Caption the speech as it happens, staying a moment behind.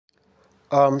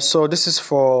So this is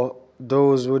for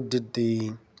those who did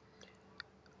the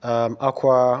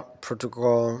Aqua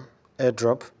protocol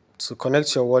airdrop. To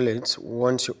connect your wallet,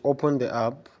 once you open the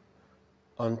app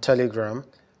on Telegram,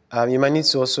 you might need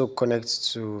to also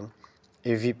connect to a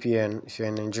VPN if you're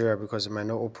in Nigeria, because it might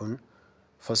not open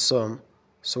for some.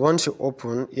 So once you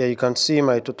open, yeah, you can see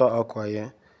my total Aqua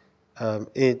here,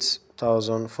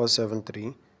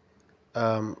 8,473.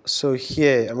 So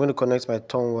here I'm going to connect my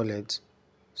Ton wallet.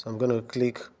 So I'm going to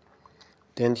click.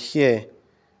 Then here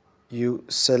you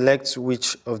select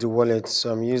which of the wallets.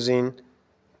 So I'm using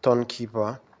Ton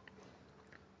Keeper.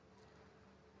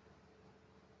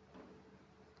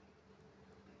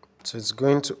 So it's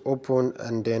going to open,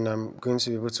 and then I'm going to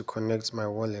be able to connect my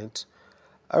wallet.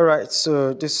 All right,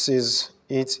 so this is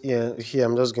it here. Here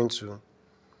I'm just going to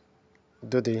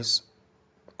do this,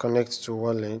 connect to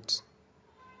wallet.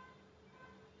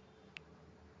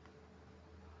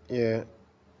 Yeah.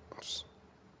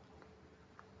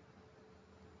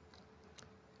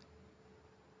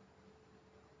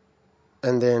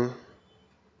 And then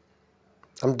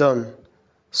I'm done.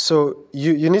 So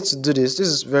you need to do this. This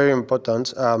is very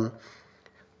important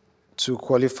to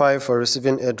qualify for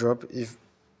receiving airdrop. If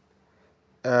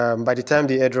by the time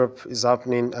the airdrop is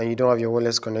happening and you don't have your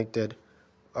wallets connected,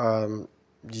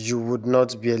 you would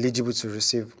not be eligible to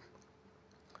receive.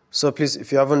 So please,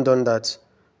 if you haven't done that,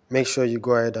 make sure you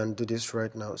go ahead and do this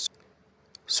right now.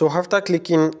 So after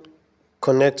clicking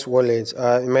connect wallet,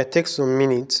 it might take some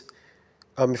minutes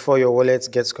before your wallet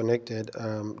gets connected.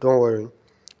 Don't worry,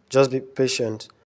 just be patient.